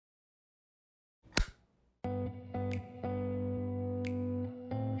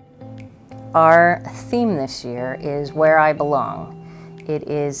Our theme this year is Where I Belong. It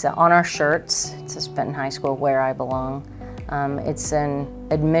is on our shirts. It says Benton High School, Where I Belong. It's an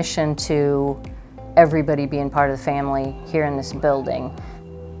admission to everybody being part of the family here in this building.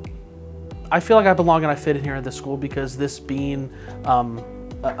 I feel like I belong and I fit in here at this school because this being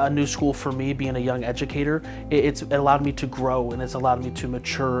a new school for me, being a young educator, it's allowed me to grow, and it's allowed me to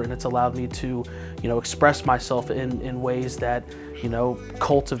mature, and it's allowed me to, express myself in ways that,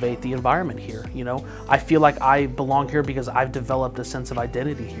 cultivate the environment here. I feel like I belong here because I've developed a sense of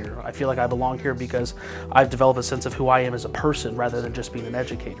identity here. I feel like I belong here because I've developed a sense of who I am as a person rather than just being an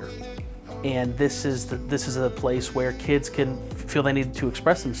educator. And this is a place where kids can feel they need to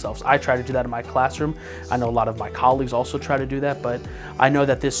express themselves. I try to do that in my classroom. I know a lot of my colleagues also try to do that, but I know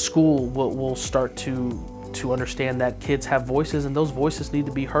that this school will start to understand that kids have voices, and those voices need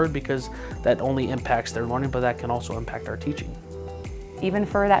to be heard because that only impacts their learning, but that can also impact our teaching. Even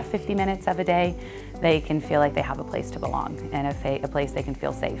for that 50 minutes of a day, they can feel like they have a place to belong and a place they can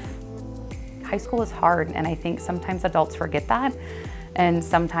feel safe. High school is hard, and I think sometimes adults forget that. And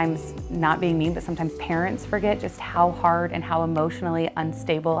sometimes, not being mean, but sometimes parents forget just how hard and how emotionally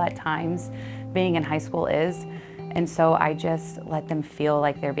unstable at times being in high school is. And so I just let them feel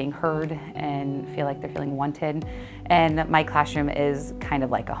like they're being heard and feel like they're feeling wanted. And my classroom is kind of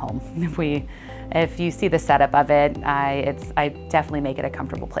like a home. If you see the setup of it, I definitely make it a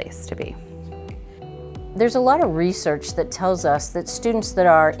comfortable place to be. There's a lot of research that tells us that students that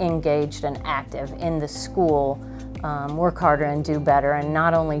are engaged and active in the school work harder and do better, and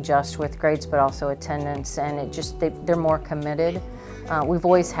not only just with grades but also attendance, and they're more committed. We've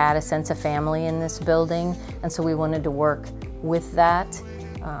always had a sense of family in this building, and so we wanted to work with that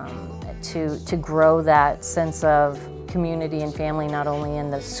to grow that sense of community and family, not only in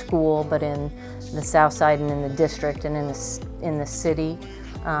the school but in the South Side and in the district and in the city.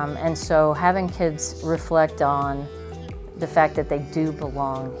 And so having kids reflect on the fact that they do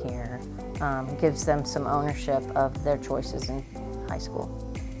belong here gives them some ownership of their choices in high school.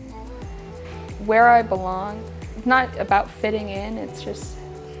 Where I belong, it's not about fitting in, it's just,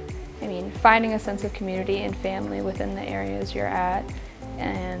 finding a sense of community and family within the areas you're at,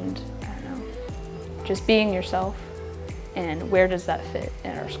 and, just being yourself, and where does that fit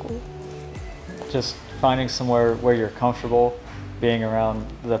in our school? Just finding somewhere where you're comfortable, being around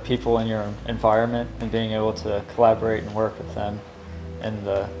the people in your environment, and being able to collaborate and work with them in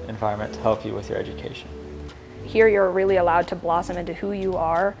the environment to help you with your education. Here you're really allowed to blossom into who you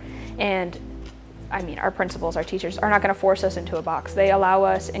are, and our principals, our teachers are not going to force us into a box. They allow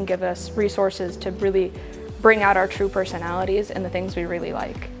us and give us resources to really bring out our true personalities and the things we really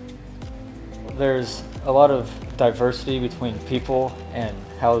like. There's a lot of diversity between people and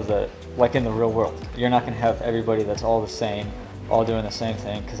like in the real world. You're not going to have everybody that's all the same, all doing the same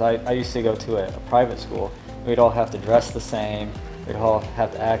thing, because I used to go to a private school. We'd all have to dress the same, we'd all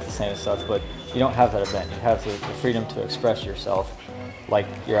have to act the same and stuff, but you don't have that event. You have the freedom to express yourself like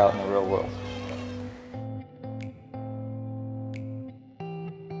you're out in the real world.